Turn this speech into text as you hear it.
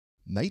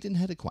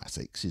Maidenhead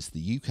Aquatics is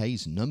the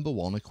UK's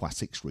 #1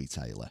 aquatics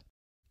retailer,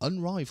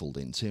 unrivaled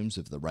in terms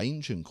of the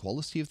range and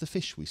quality of the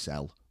fish we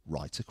sell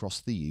right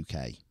across the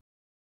UK.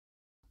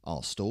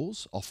 Our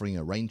stores, offering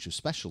a range of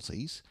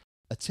specialties,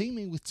 are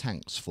teeming with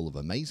tanks full of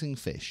amazing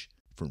fish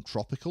from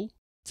tropical,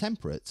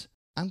 temperate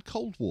and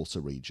cold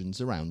water regions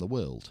around the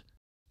world,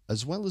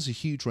 as well as a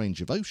huge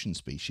range of ocean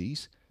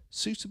species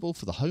suitable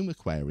for the home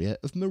aquaria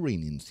of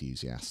marine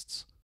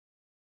enthusiasts.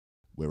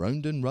 We're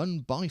owned and run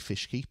by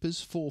fish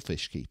keepers for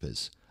fish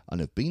keepers and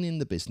have been in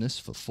the business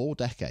for 4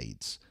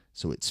 decades,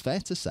 so it's fair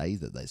to say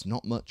that there's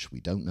not much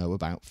we don't know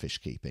about fish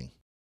keeping.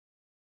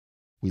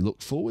 We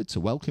look forward to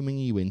welcoming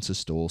you into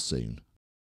store soon.